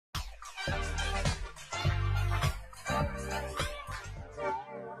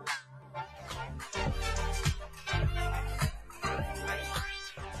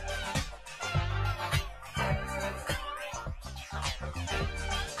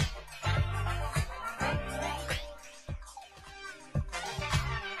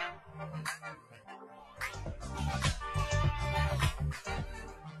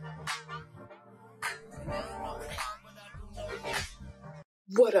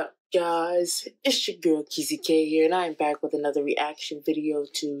What up, guys? It's your girl KeezyKay here, and I'm back with another reaction video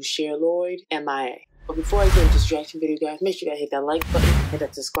to Cher Lloyd M.I.A. But before I get into this reaction video, guys, make sure you guys hit that like button, hit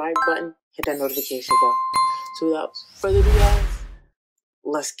that subscribe button, hit that notification bell. So without further ado, guys,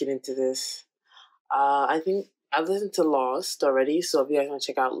 let's get into this. I think I've listened to Lost already, so if you guys want to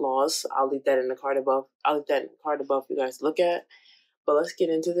check out Lost, I'll leave that in the card above. I'll leave that in the card above for you guys to look at. But let's get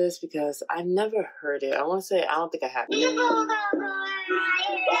into this because I've never heard it. I want to say I don't think I have.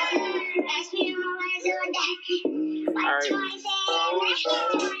 Alright.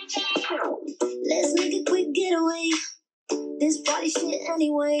 Let's make a quick getaway. This body shit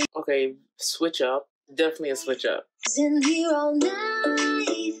anyway. Okay, switch up. Definitely a switch up. In here all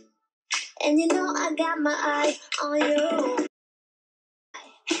night, and you know I got my eye on you.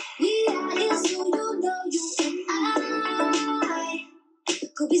 We are here so you know you and I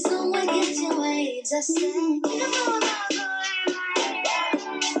could be somewhere catching waves. I say.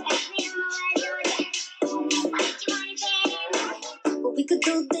 We could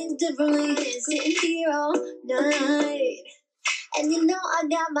do things differently, sitting here all night, and you know I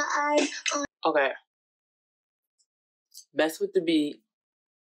got my eye on. Okay. Best with the beat.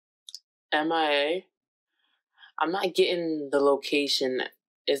 MIA. I'm not getting the location.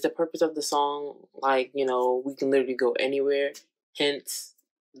 Is the purpose of the song like, you know, we can literally go anywhere? Hence,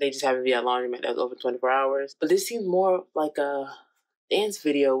 they just happen to be at laundromat that's open 24 hours. But this seems more like a dance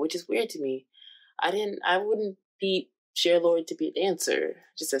video, which is weird to me. I wouldn't beat Cher Lloyd to be a dancer,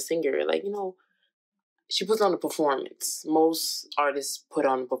 just a singer. Like, you know, she puts on a performance. Most artists put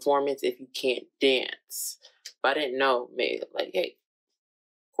on a performance if you can't dance. But I didn't know, maybe, like, hey,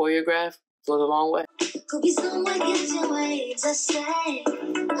 choreograph goes a long way. Could be someone catching waves, I say.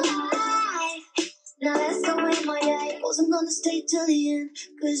 Now that's the way my eye wasn't gonna stay till the end.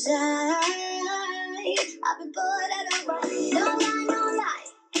 Cause I've been bored out of my no lie.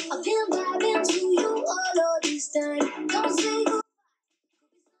 I've been vibing to you all of this time. Don't say goodbye.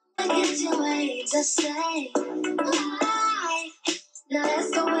 Catching waves, I say. Now that's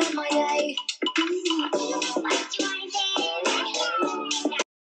the way my eye.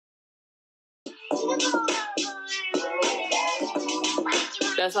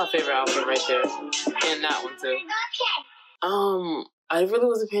 That's my favorite outfit right there. And that one too. I really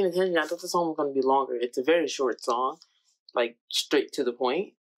wasn't paying attention. I thought the song was gonna be longer. It's a very short song. Like straight to the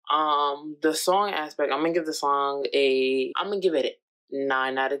point. The song aspect, I'm gonna give the song I'm gonna give it a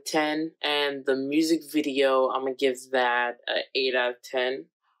 9 out of 10. And the music video, I'm gonna give that an 8 out of 10.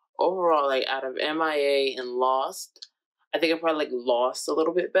 Overall, like out of MIA and Lost, I think I probably like Lost a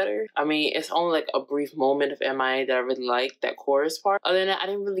little bit better. I mean, it's only like a brief moment of MIA that I really like, that chorus part. Other than that,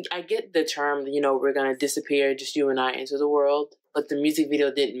 I get the term, you know, we're gonna disappear, just you and I into the world. But the music video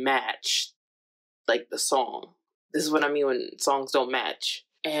didn't match, like, the song. This is what I mean when songs don't match.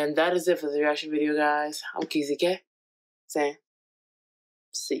 And that is it for the reaction video, guys. I'm KeezyKay, saying,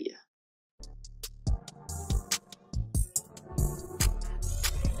 see ya.